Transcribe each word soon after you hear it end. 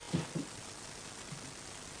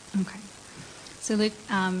Okay. So Luke,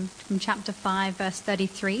 from chapter 5, verse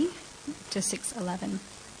 33 to 6:11.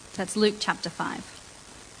 That's Luke chapter 5.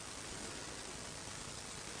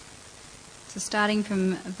 So starting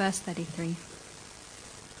from verse 33.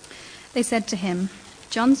 They said to him,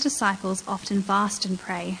 "John's disciples often fast and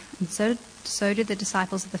pray, and so do the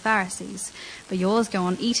disciples of the Pharisees, but yours go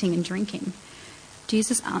on eating and drinking."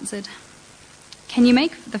 Jesus answered, "Can you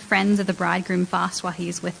make the friends of the bridegroom fast while he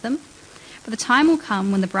is with them? But the time will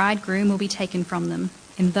come when the bridegroom will be taken from them.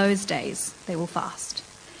 In those days they will fast."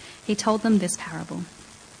 He told them this parable.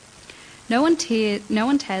 No one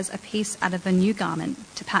tears a piece out of a new garment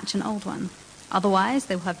to patch an old one. Otherwise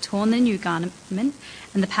they will have torn the new garment,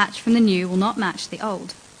 and the patch from the new will not match the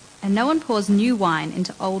old. And no one pours new wine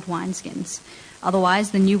into old wineskins.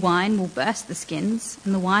 Otherwise the new wine will burst the skins,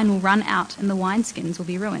 and the wine will run out, and the wineskins will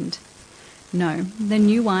be ruined. No, the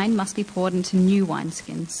new wine must be poured into new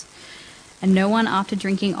wineskins. And no one after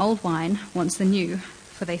drinking old wine wants the new,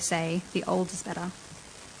 for they say the old is better.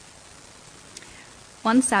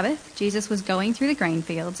 One Sabbath, Jesus was going through the grain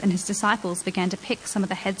fields, and his disciples began to pick some of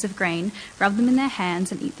the heads of grain, rub them in their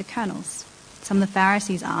hands, and eat the kernels. Some of the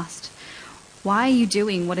Pharisees asked, "Why are you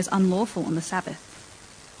doing what is unlawful on the Sabbath?"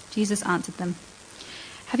 Jesus answered them,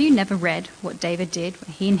 "Have you never read what David did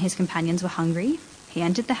when he and his companions were hungry? He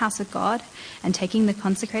entered the house of God, and taking the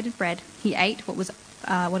consecrated bread, he ate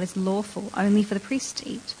what is lawful only for the priests to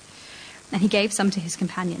eat, and he gave some to his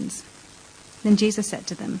companions. Then Jesus said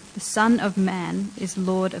to them, 'The Son of Man is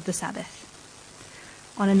Lord of the Sabbath.'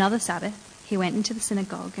 On another Sabbath, he went into the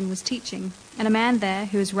synagogue and was teaching, and there was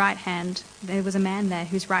a man there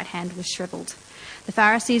whose right hand was shriveled. The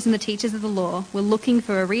Pharisees and the teachers of the law were looking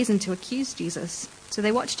for a reason to accuse Jesus, so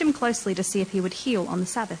they watched him closely to see if he would heal on the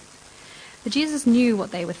Sabbath. But Jesus knew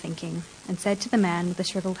what they were thinking, and said to the man with the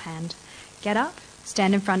shriveled hand, 'Get up,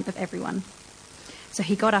 stand in front of everyone.' So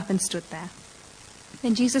he got up and stood there.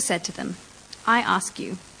 Then Jesus said to them, 'I ask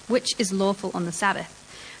you, which is lawful on the Sabbath,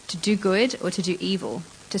 to do good or to do evil,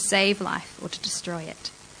 to save life or to destroy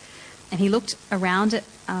it?' And he looked around at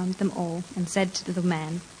them all and said to the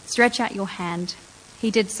man, 'Stretch out your hand.'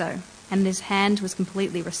 He did so, and his hand was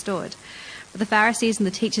completely restored. But the Pharisees and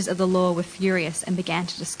the teachers of the law were furious and began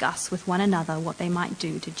to discuss with one another what they might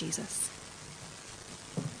do to Jesus.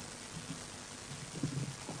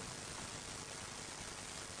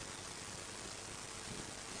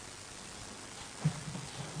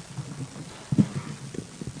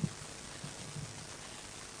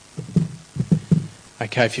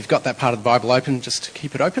 Okay, if you've got that part of the Bible open, just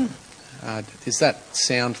keep it open. Is that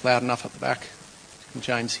sound loud enough at the back? Can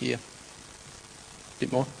James hear? A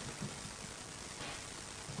bit more?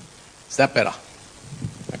 Is that better?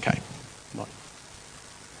 Okay.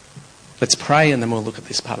 Let's pray and then we'll look at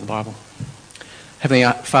this part of the Bible.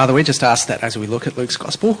 Heavenly Father, we just ask that as we look at Luke's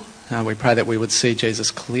Gospel, we pray that we would see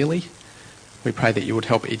Jesus clearly. We pray that you would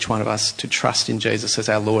help each one of us to trust in Jesus as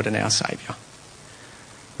our Lord and our Saviour.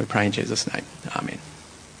 We pray in Jesus' name. Amen.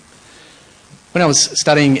 When I was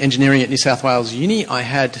studying engineering at New South Wales Uni, I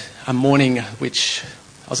had a morning which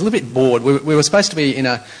I was a little bit bored. We were supposed to be in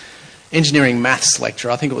an engineering maths lecture.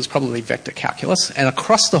 I think it was probably vector calculus. And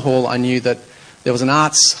across the hall, I knew that there was an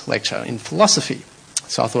arts lecture in philosophy.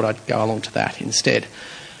 So I thought I'd go along to that instead.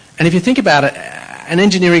 And if you think about it, an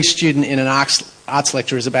engineering student in an arts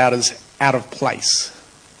lecture is about as out of place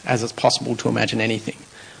as it's possible to imagine anything.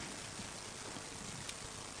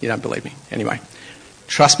 You don't believe me? Anyway,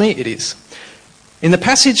 trust me, it is. In the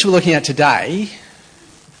passage we're looking at today,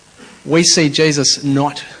 we see Jesus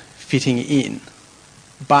not fitting in.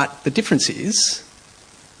 But the difference is,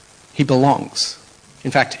 he belongs.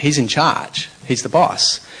 In fact, he's in charge. He's the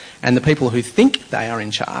boss. And the people who think they are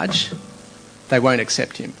in charge, they won't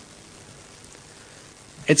accept him.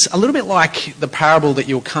 It's a little bit like the parable that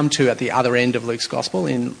you'll come to at the other end of Luke's Gospel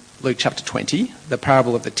in Luke chapter 20, the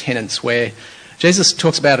parable of the tenants, where Jesus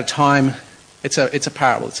talks about a time, it's a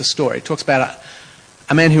parable, it's a story. It talks about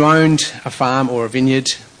a man who owned a farm or a vineyard,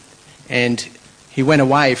 and he went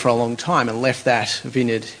away for a long time and left that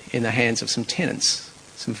vineyard in the hands of some tenants,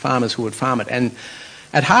 some farmers who would farm it. And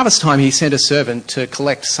at harvest time, he sent a servant to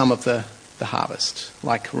collect some of the harvest,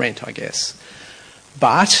 like rent, I guess.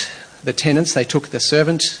 But the tenants, they took the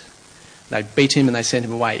servant, they beat him and they sent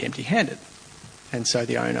him away empty-handed. And so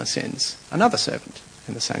the owner sends another servant,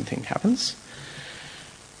 and the same thing happens.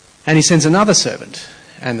 And he sends another servant,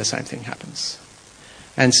 and the same thing happens.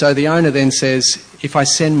 And so the owner then says, if I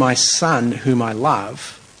send my son whom I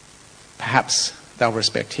love, perhaps they'll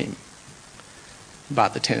respect him.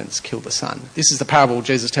 But the tenants kill the son. This is the parable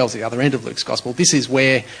Jesus tells at the other end of Luke's Gospel. This is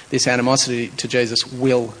where this animosity to Jesus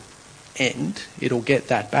will end. It'll get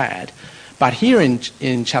that bad. But here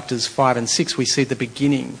in chapters 5 and 6, we see the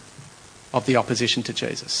beginning of the opposition to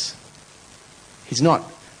Jesus. He's not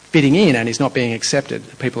fitting in and he's not being accepted.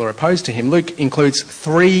 People are opposed to him. Luke includes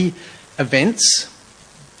 3 events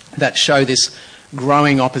that show this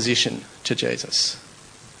growing opposition to Jesus.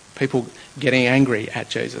 People getting angry at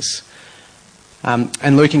Jesus.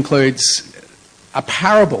 And Luke includes a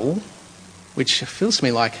parable, which feels to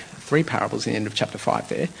me like 3 parables in the end of chapter 5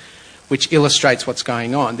 there, which illustrates what's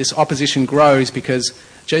going on. This opposition grows because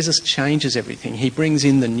Jesus changes everything. He brings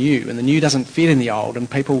in the new, and the new doesn't fit in the old,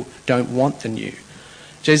 and people don't want the new.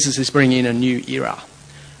 Jesus is bringing in a new era.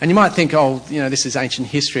 And you might think, this is ancient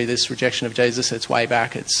history, this rejection of Jesus, it's way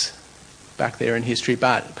back, it's back there in history,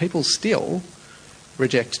 but people still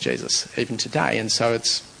reject Jesus even today, and so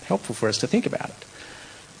it's helpful for us to think about it.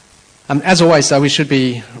 As always, though, we should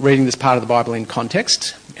be reading this part of the Bible in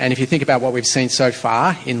context, and if you think about what we've seen so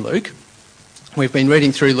far in Luke, we've been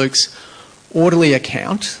reading through Luke's orderly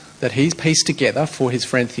account that he's pieced together for his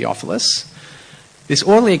friend Theophilus. This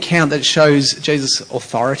orderly account that shows Jesus'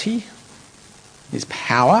 authority, his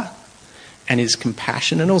power, and his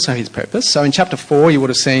compassion, and also his purpose. So in chapter 4, you would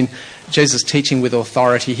have seen Jesus teaching with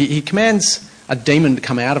authority. He commands a demon to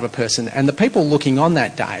come out of a person, and the people looking on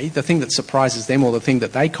that day, the thing that surprises them or the thing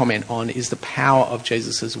that they comment on is the power of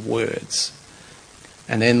Jesus' words.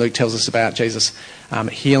 And then Luke tells us about Jesus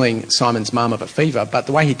healing Simon's mum of a fever, but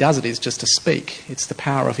the way he does it is just to speak. It's the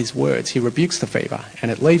power of his words. He rebukes the fever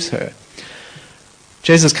and it leaves her.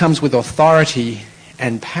 Jesus comes with authority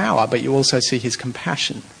and power, but you also see his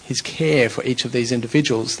compassion, his care for each of these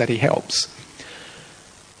individuals that he helps.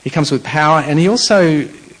 He comes with power and he also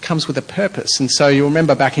comes with a purpose. And so you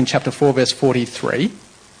remember back in chapter 4, verse 43,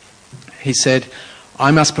 he said,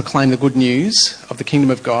 I must proclaim the good news of the kingdom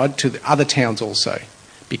of God to the other towns also,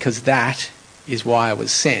 because that is why I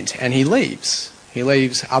was sent. And he leaves. He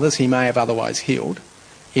leaves others he may have otherwise healed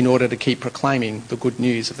in order to keep proclaiming the good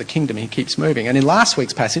news of the kingdom. He keeps moving. And in last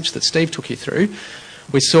week's passage that Steve took you through,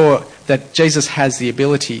 we saw that Jesus has the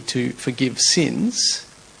ability to forgive sins.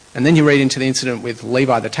 And then you read into the incident with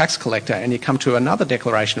Levi the tax collector and you come to another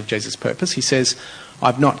declaration of Jesus' purpose. He says,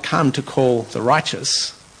 I've not come to call the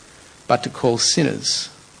righteous, but to call sinners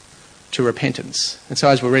to repentance. And so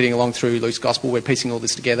as we're reading along through Luke's gospel, we're piecing all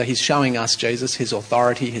this together. He's showing us Jesus, his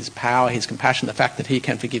authority, his power, his compassion, the fact that he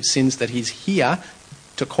can forgive sins, that he's here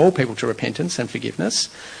to call people to repentance and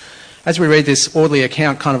forgiveness. As we read this orderly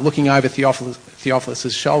account, kind of looking over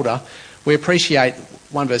Theophilus' shoulder, we appreciate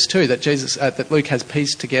 1 verse 2 that Luke has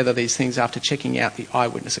pieced together these things after checking out the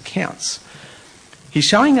eyewitness accounts. He's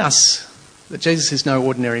showing us that Jesus is no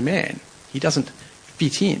ordinary man. He doesn't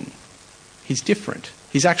fit in. He's different.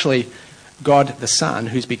 He's actually God the Son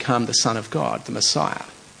who's become the Son of God, the Messiah.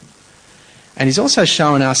 And he's also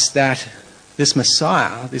shown us that this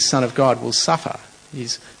Messiah, this Son of God, will suffer.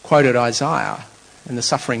 He's quoted Isaiah and the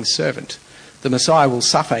suffering servant. The Messiah will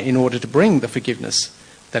suffer in order to bring the forgiveness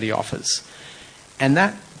that he offers. And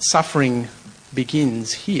that suffering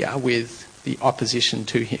begins here with the opposition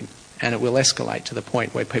to him, and it will escalate to the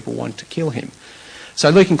point where people want to kill him. So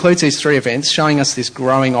Luke includes these 3 events, showing us this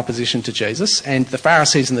growing opposition to Jesus, and the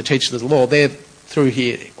Pharisees and the teachers of the law, they're through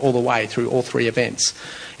here all the way, through all 3 events.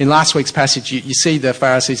 In last week's passage, you see the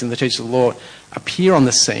Pharisees and the teachers of the law appear on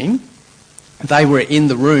the scene. They were in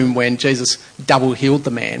the room when Jesus double healed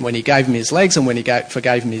the man, when he gave him his legs and when he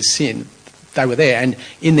forgave him his sin. They were there, and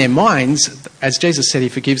in their minds, as Jesus said he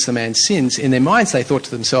forgives the man's sins, in their minds they thought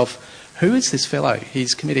to themselves, who is this fellow?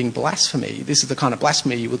 He's committing blasphemy. This is the kind of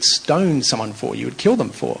blasphemy you would stone someone for, you would kill them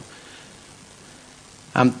for.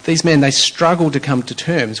 These men, they struggle to come to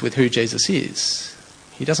terms with who Jesus is.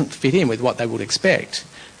 He doesn't fit in with what they would expect.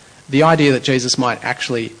 The idea that Jesus might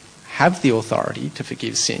actually have the authority to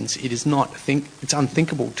forgive sins, it's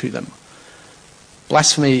unthinkable to them.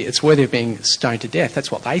 Blasphemy, it's worthy of being stoned to death.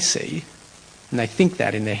 That's what they see. And they think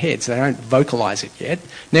that in their heads. They don't vocalise it yet.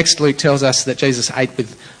 Next, Luke tells us that Jesus ate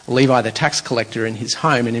with Levi the tax collector in his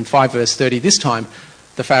home. And in 5 verse 30, this time,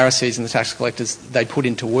 the Pharisees and the tax collectors, they put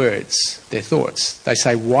into words their thoughts. They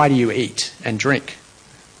say, why do you eat and drink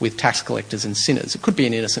with tax collectors and sinners? It could be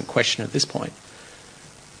an innocent question at this point.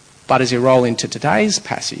 But as you roll into today's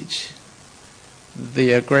passage,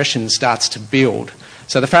 the aggression starts to build.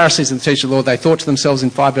 So the Pharisees and the teachers of the law, they thought to themselves in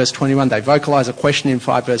 5 verse 21, they vocalise a question in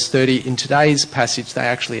 5 verse 30. In today's passage, they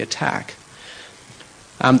actually attack.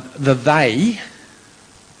 The they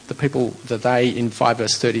in 5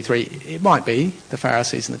 verse 33, it might be the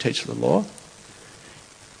Pharisees and the teachers of the law.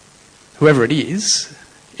 Whoever it is,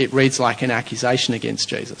 it reads like an accusation against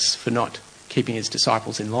Jesus for not keeping his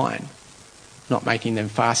disciples in line, not making them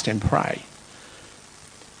fast and pray.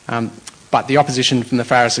 But the opposition from the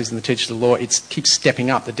Pharisees and the teachers of the law, it keeps stepping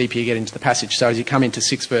up the deeper you get into the passage. So as you come into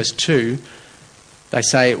 6 verse 2, they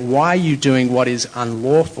say, why are you doing what is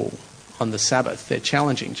unlawful on the Sabbath? They're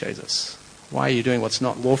challenging Jesus. Why are you doing what's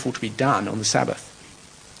not lawful to be done on the Sabbath?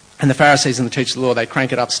 And the Pharisees and the teachers of the law, they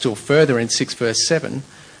crank it up still further in 6 verse 7.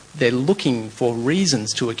 They're looking for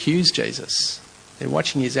reasons to accuse Jesus. They're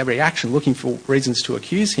watching his every action, looking for reasons to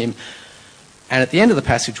accuse him. And at the end of the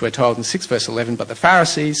passage, we're told in 6 verse 11, but the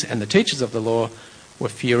Pharisees and the teachers of the law were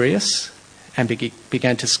furious and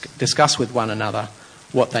began to discuss with one another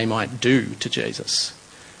what they might do to Jesus.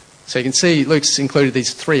 So you can see Luke's included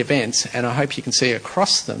these 3 events, and I hope you can see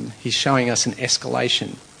across them he's showing us an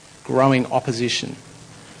escalation, growing opposition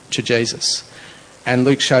to Jesus. And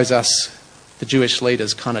Luke shows us the Jewish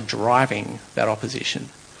leaders kind of driving that opposition.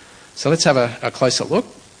 So let's have a closer look.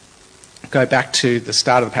 Go back to the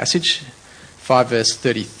start of the passage, 5 verse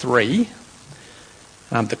 33.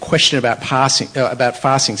 The question about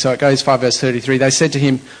fasting. So it goes 5 verse 33. They said to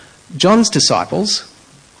him, John's disciples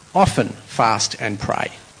often fast and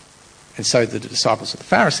pray, and so the disciples of the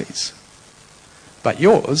Pharisees. But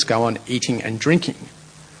yours go on eating and drinking.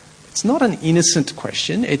 It's not an innocent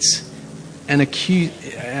question. It's an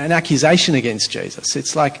accusation against Jesus.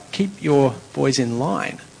 It's like, keep your boys in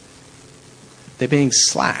line. They're being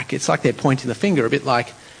slack. It's like they're pointing the finger, a bit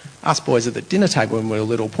like us boys at the dinner table when we were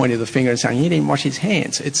little, pointing the finger and saying, he didn't wash his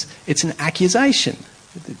hands. It's an accusation.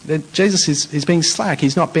 Jesus is being slack.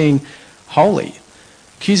 He's not being holy.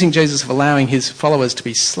 Accusing Jesus of allowing his followers to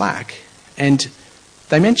be slack. And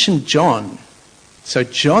they mentioned John. So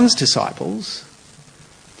John's disciples,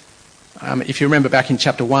 if you remember back in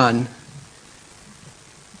chapter 1,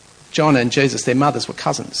 John and Jesus, their mothers were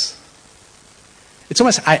cousins. It's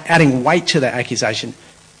almost adding weight to that accusation.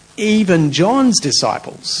 Even John's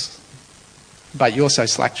disciples. But you're so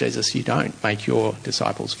slack, Jesus, you don't make your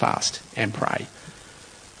disciples fast and pray.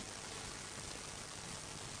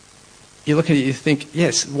 You look at it, you think,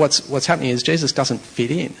 yes, what's happening is Jesus doesn't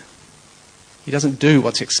fit in. He doesn't do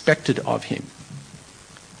what's expected of him.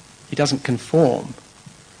 He doesn't conform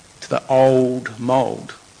to the old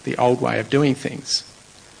mould, the old way of doing things.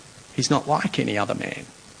 He's not like any other man.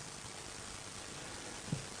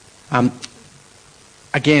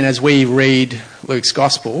 Again, as we read Luke's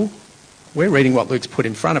Gospel, we're reading what Luke's put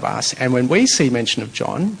in front of us, and when we see mention of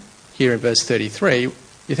John, here in verse 33, you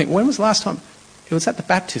think, when was the last time? It was at the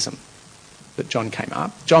baptism that John came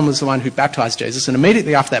up. John was the one who baptised Jesus, and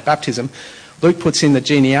immediately after that baptism, Luke puts in the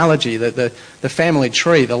genealogy, the family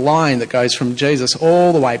tree, the line that goes from Jesus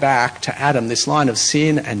all the way back to Adam, this line of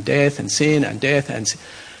sin and death and sin and death. And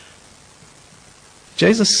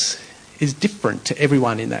Jesus is different to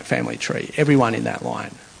everyone in that family tree, everyone in that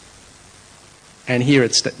line. And here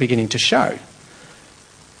it's beginning to show.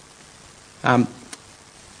 And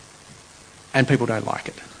people don't like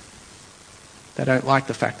it. They don't like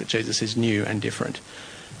the fact that Jesus is new and different.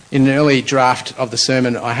 In an early draft of the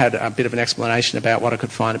sermon, I had a bit of an explanation about what I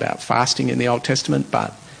could find about fasting in the Old Testament,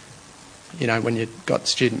 but you know, when you've got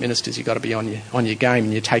student ministers, you've got to be on your game,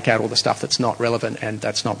 and you take out all the stuff that's not relevant, and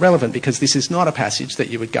that's not relevant because this is not a passage that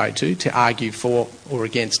you would go to argue for or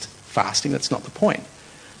against fasting. That's not the point.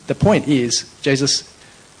 The point is Jesus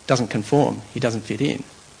doesn't conform. He doesn't fit in.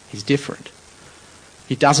 He's different.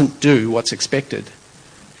 He doesn't do what's expected.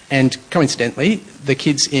 And coincidentally, the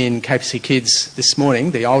kids in KPC Kids this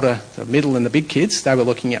morning, the older, the middle and the big kids, they were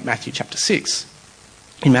looking at Matthew chapter 6.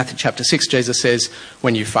 In Matthew chapter 6, Jesus says,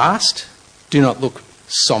 when you fast, do not look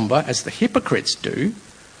sombre as the hypocrites do,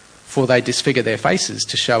 for they disfigure their faces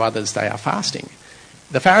to show others they are fasting.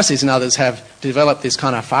 The Pharisees and others have developed this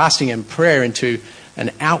kind of fasting and prayer into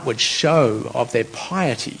an outward show of their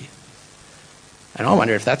piety. And I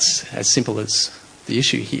wonder if that's as simple as the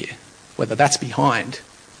issue here, whether that's behind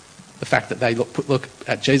the fact that they look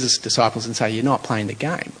at Jesus' disciples and say, you're not playing the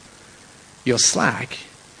game. You're slack.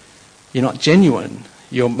 You're not genuine.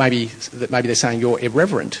 Maybe they're saying you're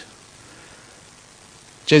irreverent.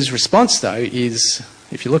 Jesus' response, though, is,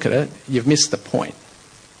 if you look at it, you've missed the point.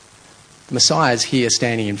 The Messiah's here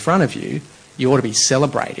standing in front of you. You ought to be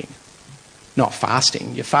celebrating, not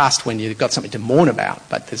fasting. You fast when you've got something to mourn about,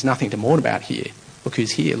 but there's nothing to mourn about here. Look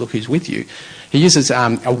who's here. Look who's with you. He uses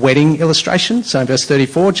a wedding illustration. So in verse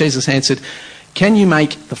 34, Jesus answered, can you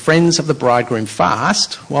make the friends of the bridegroom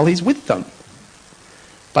fast while he's with them?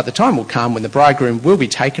 But the time will come when the bridegroom will be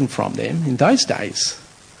taken from them. In those days,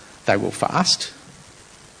 they will fast.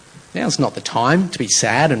 Now's not the time to be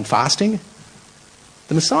sad and fasting.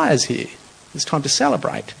 The Messiah's here. It's time to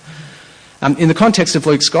celebrate. In the context of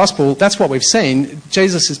Luke's Gospel, that's what we've seen.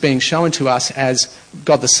 Jesus is being shown to us as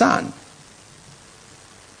God the Son.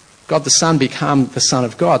 God the Son become the Son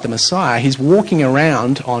of God, the Messiah. He's walking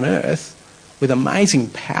around on earth with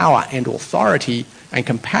amazing power and authority and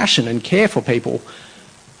compassion and care for people.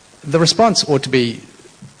 The response ought to be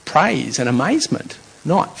praise and amazement,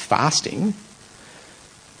 not fasting.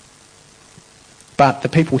 But the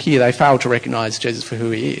people here, they fail to recognise Jesus for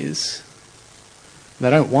who he is. They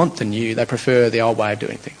don't want the new, they prefer the old way of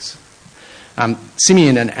doing things.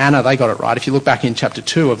 Simeon and Anna, they got it right. If you look back in chapter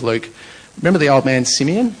 2 of Luke, remember the old man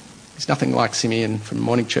Simeon? He's nothing like Simeon from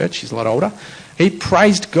Morning Church, he's a lot older. He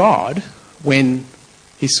praised God when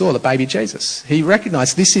he saw the baby Jesus. He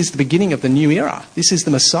recognised this is the beginning of the new era. This is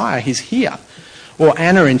the Messiah, he's here. Or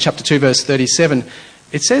Anna in chapter 2 verse 37,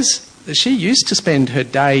 it says that she used to spend her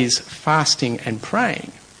days fasting and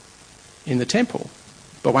praying in the temple.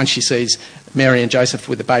 But once she sees Mary and Joseph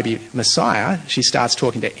with the baby Messiah, she starts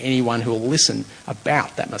talking to anyone who will listen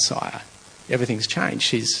about that Messiah. Everything's changed.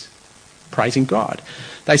 She's praising God.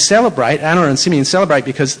 They celebrate, Anna and Simeon celebrate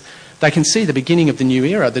because they can see the beginning of the new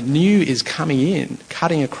era. The new is coming in,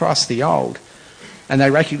 cutting across the old. And they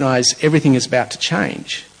recognise everything is about to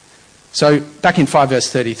change. So back in 5 verse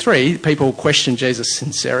 33, people question Jesus'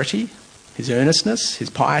 sincerity, his earnestness, his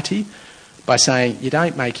piety, by saying, you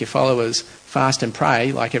don't make your followers fast and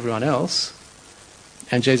pray like everyone else.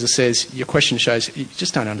 And Jesus says, your question shows you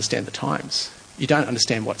just don't understand the times. You don't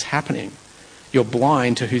understand what's happening. You're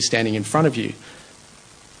blind to who's standing in front of you.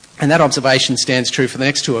 And that observation stands true for the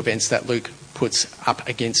next two events that Luke puts up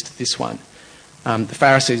against this one. The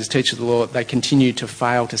Pharisees, teachers of the law, they continue to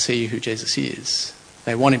fail to see who Jesus is.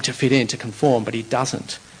 They want him to fit in, to conform, but he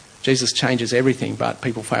doesn't. Jesus changes everything, but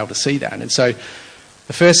people fail to see that. And so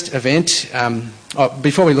the first event,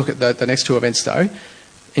 before we look at the next two events though,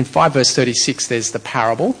 in 5 verse 36 there's the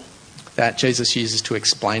parable that Jesus uses to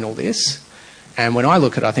explain all this. And when I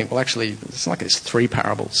look at it, I think, well, actually, it's like there's three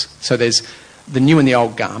parables. So there's the new and the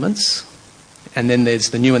old garments, and then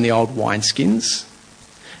there's the new and the old wineskins,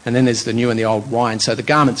 and then there's the new and the old wine. So the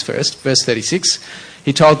garments first, verse 36,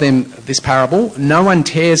 he told them this parable, no one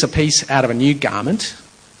tears a piece out of a new garment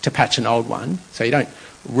to patch an old one. So you don't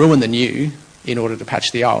ruin the new in order to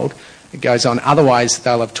patch the old. It goes on, otherwise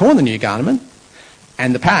they'll have torn the new garment,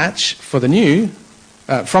 and the patch for the new,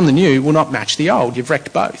 from the new will not match the old. You've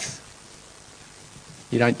wrecked both.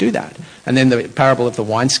 You don't do that. And then the parable of the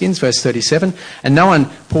wineskins, verse 37, and no one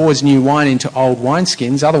pours new wine into old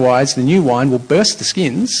wineskins, otherwise the new wine will burst the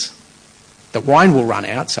skins, the wine will run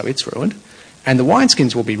out, so it's ruined, and the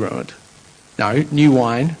wineskins will be ruined. No, new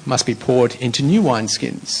wine must be poured into new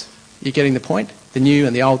wineskins. You're getting the point? The new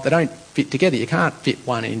and the old, they don't fit together. You can't fit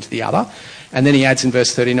one into the other. And then he adds in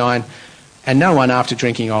verse 39, and no one after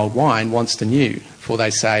drinking old wine wants the new, for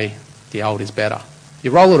they say the old is better.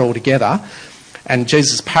 You roll it all together, and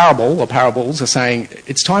Jesus' parable or parables are saying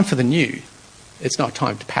it's time for the new. It's not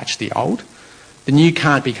time to patch the old. The new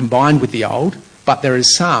can't be combined with the old, but there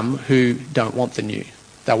is some who don't want the new.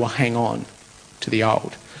 They will hang on to the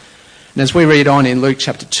old. And as we read on in Luke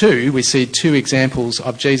chapter 2, we see two examples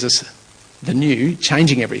of Jesus, the new,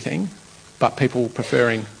 changing everything, but people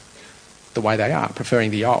preferring the way they are, preferring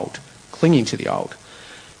the old, clinging to the old.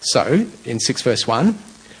 So, in 6 verse 1,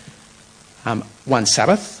 one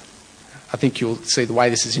Sabbath, I think you'll see the way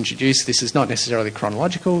this is introduced. This is not necessarily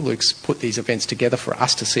chronological. Luke's put these events together for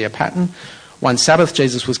us to see a pattern. One Sabbath,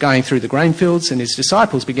 Jesus was going through the grain fields and his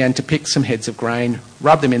disciples began to pick some heads of grain,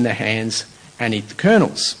 rub them in their hands and eat the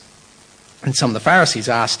kernels. And some of the Pharisees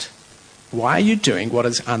asked, why are you doing what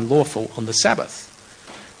is unlawful on the Sabbath?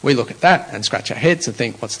 We look at that and scratch our heads and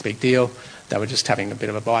think, what's the big deal? They were just having a bit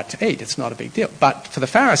of a bite to eat. It's not a big deal. But for the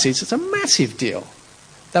Pharisees, it's a massive deal.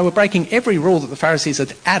 They were breaking every rule that the Pharisees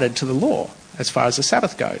had added to the law as far as the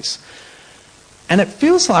Sabbath goes. And it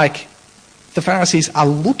feels like the Pharisees are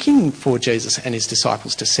looking for Jesus and his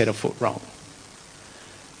disciples to set a foot wrong.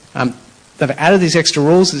 They've added these extra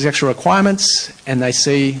rules, these extra requirements, and they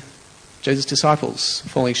see Jesus' disciples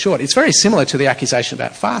falling short. It's very similar to the accusation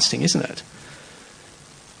about fasting, isn't it?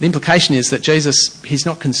 The implication is that Jesus, he's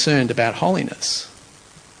not concerned about holiness.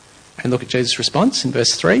 And look at Jesus' response in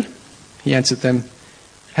verse 3. He answered them,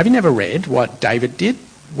 have you never read what David did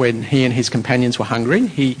when he and his companions were hungry?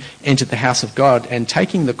 He entered the house of God and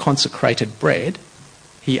taking the consecrated bread,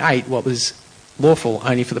 he ate what was lawful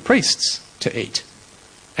only for the priests to eat.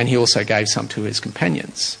 And he also gave some to his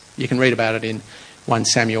companions. You can read about it in 1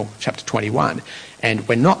 Samuel chapter 21. And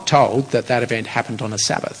we're not told that that event happened on a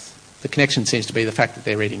Sabbath. The connection seems to be the fact that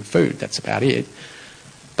they're eating food. That's about it.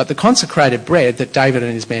 But the consecrated bread that David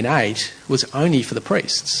and his men ate was only for the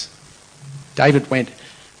priests. David went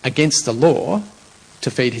against the law to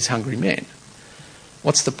feed his hungry men.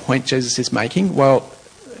 What's the point Jesus is making? Well,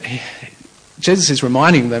 Jesus is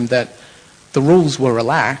reminding them that the rules were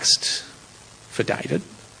relaxed for David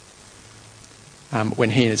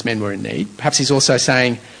when he and his men were in need. Perhaps he's also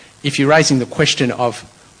saying, if you're raising the question of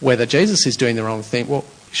whether Jesus is doing the wrong thing, well,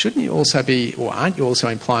 shouldn't you also be, or aren't you also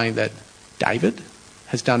implying that David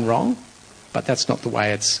has done wrong? But that's not the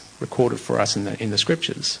way it's recorded for us in the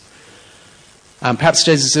scriptures. Perhaps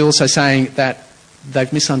Jesus is also saying that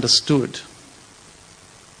they've misunderstood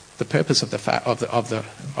the purpose of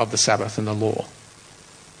the Sabbath and the law.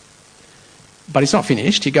 But he's not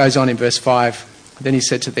finished. He goes on in verse 5. Then he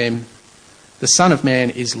said to them, "The Son of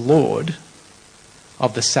Man is Lord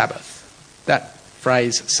of the Sabbath." That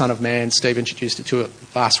phrase, Son of Man, Steve introduced it to it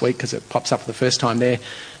last week because it pops up for the first time there.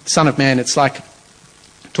 Son of Man, it's like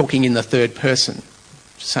talking in the third person,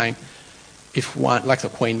 saying, if one, like the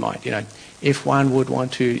Queen might, if one would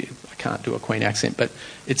want to, I can't do a Queen accent, but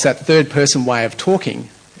it's that third person way of talking.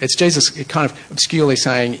 It's Jesus kind of obscurely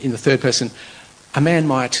saying in the third person, a man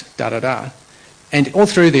might da-da-da. And all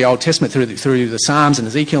through the Old Testament, through the Psalms and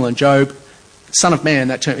Ezekiel and Job, Son of Man,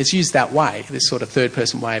 that term, it's used that way, this sort of third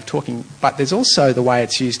person way of talking. But there's also the way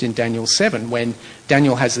it's used in Daniel 7, when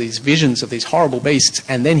Daniel has these visions of these horrible beasts,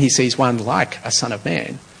 and then he sees one like a Son of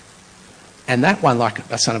Man. And that one like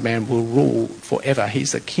a Son of Man will rule forever.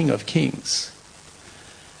 He's the King of Kings.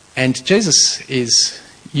 And Jesus is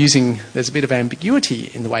using, there's a bit of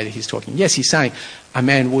ambiguity in the way that he's talking. Yes, he's saying a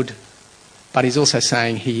man would, but he's also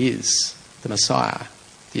saying he is the Messiah,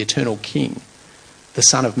 the eternal King, the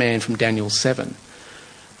Son of Man from Daniel 7.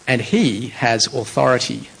 And he has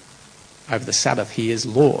authority over the Sabbath. He is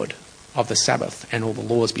Lord of the Sabbath and all the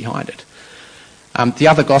laws behind it. The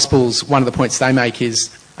other Gospels, one of the points they make is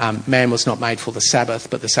man was not made for the Sabbath,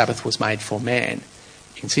 but the Sabbath was made for man.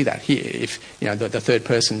 You can see that here, if the third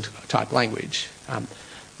person type language.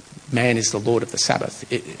 Man is the Lord of the Sabbath.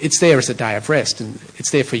 It's there as a day of rest, and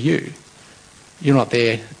it's there for you. You're not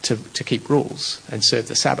there to keep rules and serve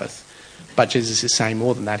the Sabbath. But Jesus is saying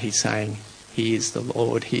more than that. He's saying he is the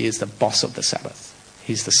Lord. He is the boss of the Sabbath.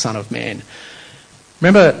 He's the Son of Man.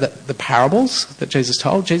 Remember the parables that Jesus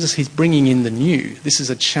told? He's bringing in the new. This is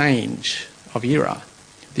a change of era.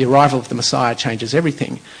 The arrival of the Messiah changes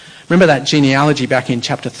everything. Remember that genealogy back in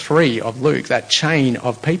chapter 3 of Luke, that chain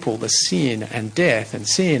of people, the sin and death and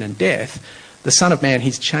sin and death. The Son of Man,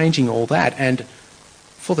 he's changing all that. And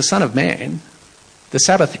for the Son of Man, the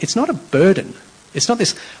Sabbath, it's not a burden. It's not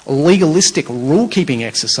this legalistic rule-keeping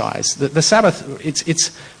exercise. The Sabbath,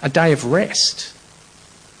 it's a day of rest,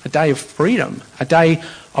 a day of freedom, a day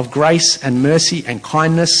of grace and mercy and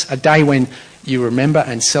kindness, a day when you remember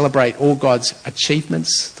and celebrate all God's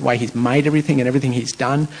achievements, the way he's made everything and everything he's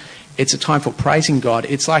done. It's a time for praising God.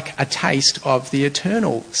 It's like a taste of the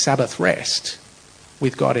eternal Sabbath rest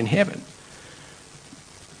with God in heaven.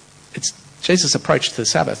 Jesus' approach to the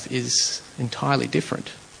Sabbath is entirely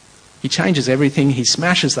different. He changes everything. He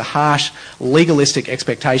smashes the harsh, legalistic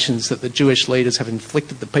expectations that the Jewish leaders have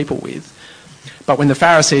inflicted the people with. But when the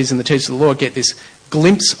Pharisees and the teachers of the law get this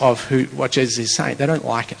glimpse of what Jesus is saying, they don't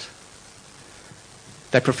like it.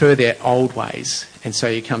 They prefer their old ways. And so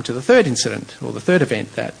you come to the third incident, or the third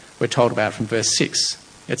event that we're told about from verse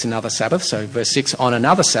 6. It's another Sabbath. So verse 6, on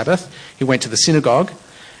another Sabbath, he went to the synagogue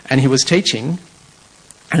and he was teaching,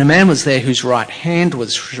 and a man was there whose right hand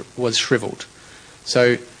was shriveled.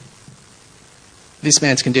 So this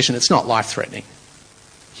man's condition, it's not life-threatening.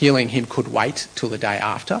 Healing him could wait till the day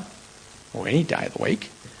after, or any day of the week.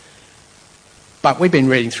 But we've been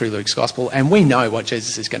reading through Luke's Gospel, and we know what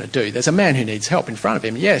Jesus is going to do. There's a man who needs help in front of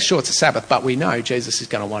him. Yeah, sure, it's a Sabbath, but we know Jesus is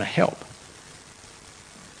going to want to help.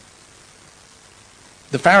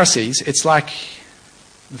 The Pharisees, it's like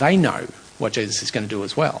they know what Jesus is going to do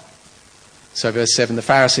as well. So verse 7, the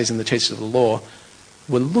Pharisees and the teachers of the law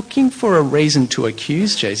were looking for a reason to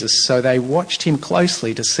accuse Jesus, so they watched him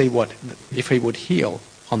closely to see if he would heal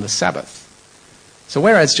on the Sabbath. So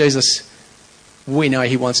whereas Jesus, we know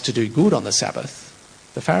he wants to do good on the Sabbath,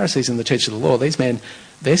 the Pharisees and the teachers of the law, these men,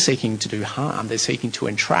 they're seeking to do harm, they're seeking to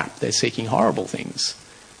entrap, they're seeking horrible things.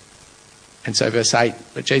 And so verse 8,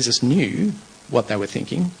 but Jesus knew what they were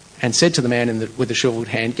thinking and said to the man with the shriveled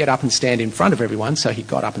hand, get up and stand in front of everyone. So he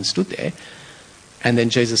got up and stood there. And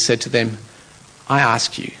then Jesus said to them, I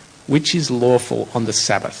ask you, which is lawful on the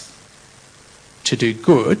Sabbath? To do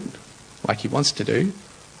good, like he wants to do,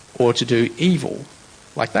 or to do evil,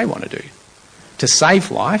 like they want to do? To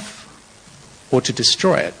save life, or to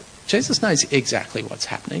destroy it? Jesus knows exactly what's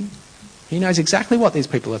happening. He knows exactly what these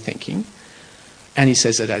people are thinking. And he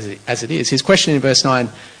says it as it is. His question in verse 9,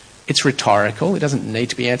 it's rhetorical. It doesn't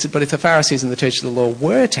need to be answered. But if the Pharisees and the teachers of the law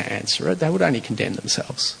were to answer it, they would only condemn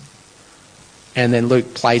themselves. And then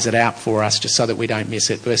Luke plays it out for us just so that we don't miss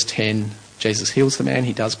it. Verse 10, Jesus heals the man,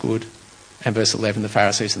 he does good. And verse 11, the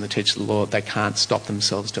Pharisees and the teachers of the law, they can't stop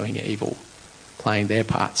themselves doing evil, playing their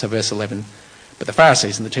part. So verse 11, but the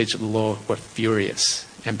Pharisees and the teachers of the law were furious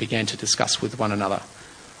and began to discuss with one another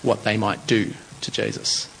what they might do to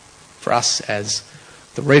Jesus. For us, as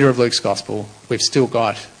the reader of Luke's Gospel, we've still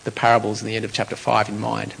got the parables in the end of chapter 5 in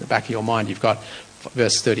mind. In the back of your mind, you've got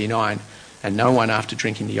verse 39, and no one after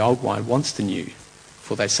drinking the old wine wants the new,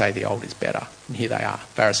 for they say the old is better. And here they are,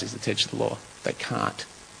 Pharisees, the teachers of the law. They can't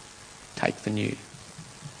take the new.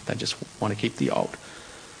 They just want to keep the old.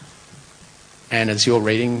 And as you're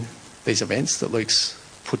reading these events that Luke's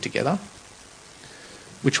put together,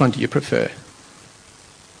 which one do you prefer?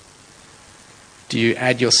 Do you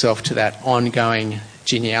add yourself to that ongoing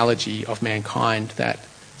genealogy of mankind, that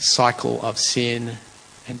cycle of sin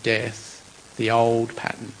and death, the old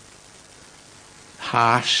pattern,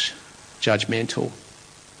 harsh, judgmental?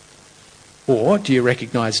 Or do you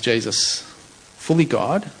recognise Jesus, fully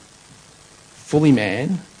God, fully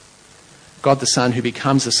man, God the Son who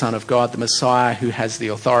becomes the Son of God, the Messiah who has the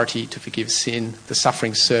authority to forgive sin, the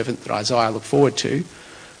suffering servant that Isaiah looked forward to,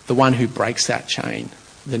 the one who breaks that chain,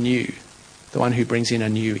 the new, the one who brings in a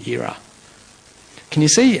new era? Can you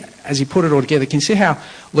see, as you put it all together, can you see how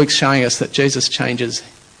Luke's showing us that Jesus changes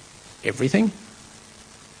everything?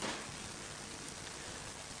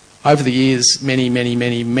 Over the years,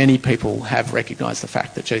 many people have recognised the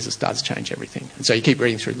fact that Jesus does change everything. And so you keep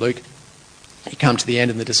reading through Luke, you come to the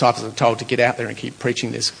end and the disciples are told to get out there and keep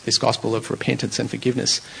preaching this gospel of repentance and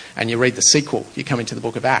forgiveness. And you read the sequel, you come into the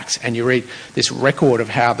book of Acts, and you read this record of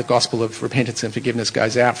how the gospel of repentance and forgiveness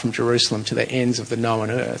goes out from Jerusalem to the ends of the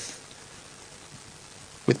known earth,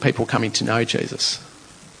 with people coming to know Jesus,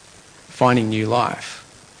 finding new life.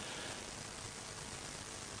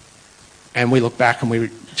 And we look back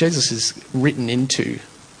and Jesus is written into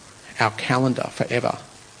our calendar forever.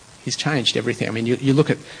 He's changed everything. I mean, you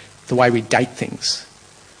look at the way we date things.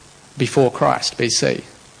 Before Christ, BC,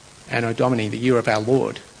 Anno Domini, the year of our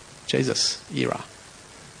Lord, Jesus era.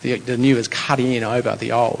 The new is cut in over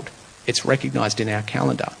the old. It's recognised in our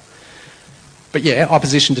calendar. But yeah,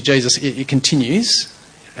 opposition to Jesus, it continues.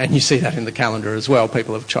 And you see that in the calendar as well.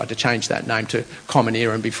 People have tried to change that name to Common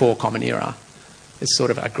Era and before Common Era. It's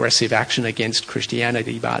sort of aggressive action against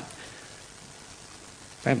Christianity, but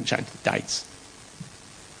they haven't changed the dates.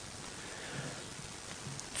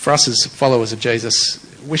 For us as followers of Jesus,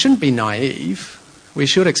 we shouldn't be naive. We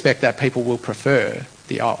should expect that people will prefer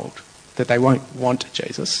the old, that they won't want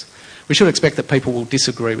Jesus. We should expect that people will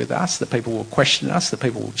disagree with us, that people will question us, that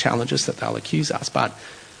people will challenge us, that they'll accuse us. But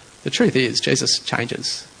the truth is, Jesus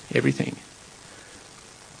changes everything.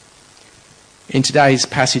 In today's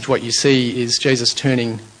passage, what you see is Jesus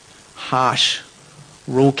turning harsh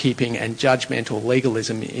rule-keeping and judgmental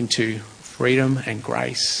legalism into freedom and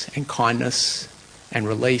grace and kindness and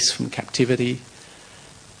release from captivity.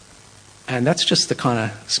 And that's just the kind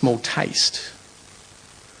of small taste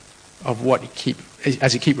of what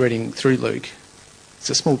as you keep reading through Luke, it's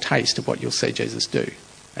a small taste of what you'll see Jesus do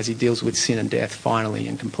as he deals with sin and death finally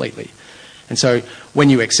and completely. And so when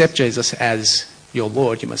you accept Jesus as your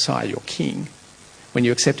Lord, your Messiah, your King, when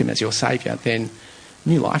you accept him as your Saviour, then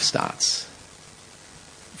new life starts.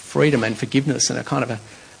 Freedom and forgiveness and a kind of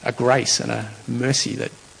a grace and a mercy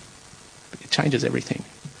that it changes everything.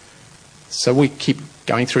 So we keep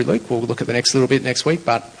going through Luke. We'll look at the next little bit next week,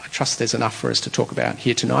 but I trust there's enough for us to talk about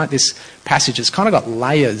here tonight. This passage has kind of got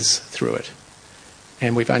layers through it,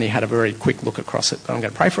 and we've only had a very quick look across it. But I'm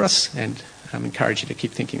going to pray for us and encourage you to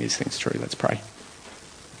keep thinking these things through. Let's pray.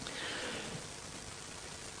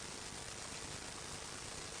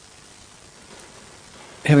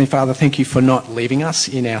 Heavenly Father, thank you for not leaving us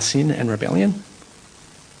in our sin and rebellion.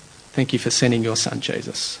 Thank you for sending your Son,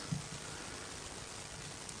 Jesus.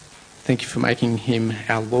 Thank you for making him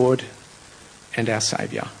our Lord and our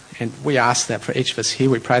Saviour. And we ask that for each of us here,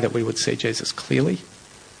 we pray that we would see Jesus clearly.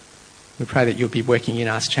 We pray that you'll be working in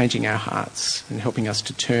us, changing our hearts and helping us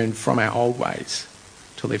to turn from our old ways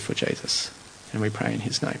to live for Jesus. And we pray in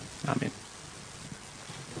his name. Amen.